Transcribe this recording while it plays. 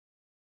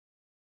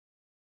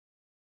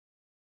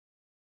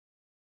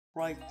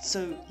Right,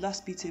 so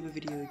last Beat Saber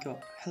video got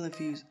hella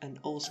views and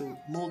also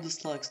more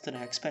dislikes than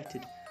I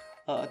expected.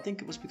 I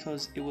think it was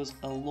because it was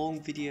a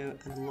long video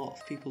and a lot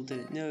of people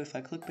didn't know if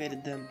I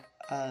clickbaited them,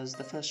 as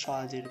the first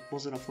try I did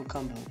wasn't a full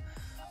combo.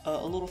 A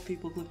lot of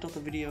people clicked off the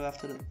video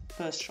after the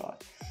first try.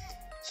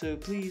 So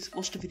please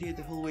watch the video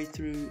the whole way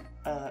through.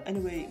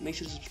 Anyway, make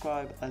sure to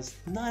subscribe, as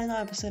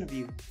 99% of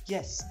you,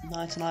 yes,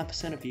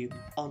 99% of you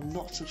are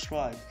not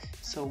subscribed.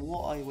 So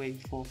what are you waiting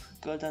for?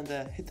 Go down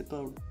there, hit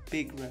the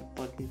big red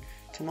button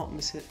to not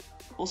miss it.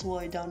 Also,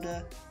 while you're down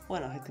there, why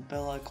not hit the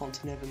bell icon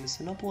to never miss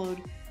an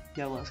upload?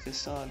 Now let's get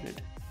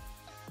started.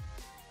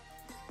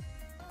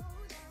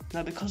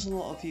 Now, because a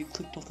lot of you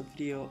clicked off the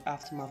video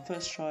after my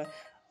first try,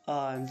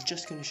 I'm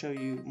just going to show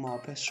you my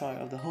best try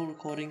of the whole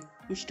recording,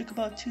 which took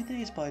about 2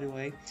 days, by the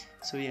way.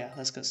 So yeah,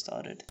 let's get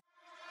started.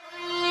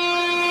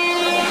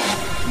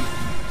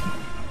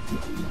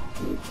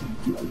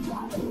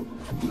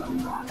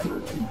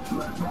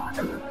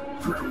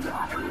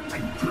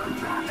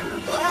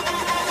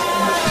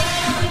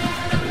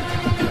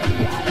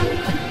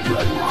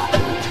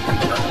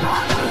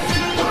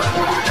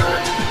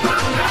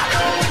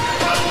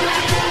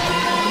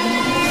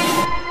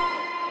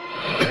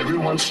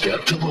 Everyone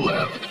step to the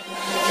left.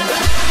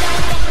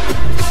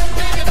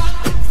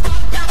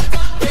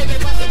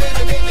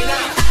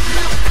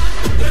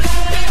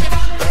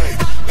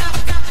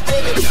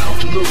 Now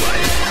to the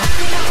right.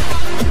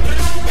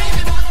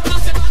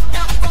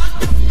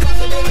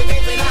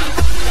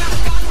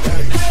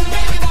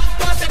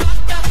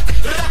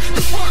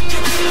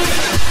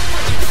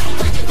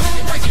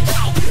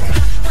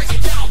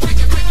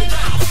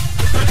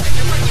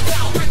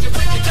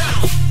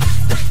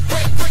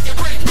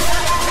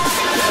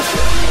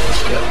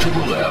 Step to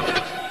the left.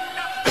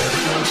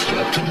 Everyone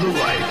step to the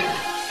right.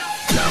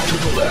 Now to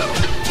the left.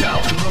 Now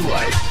to the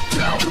right.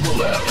 Now to the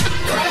left.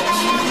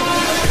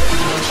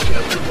 Everyone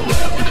step to the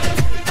left.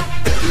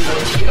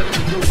 Everyone step to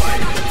the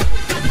right.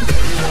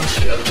 Everyone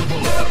step to the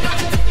left.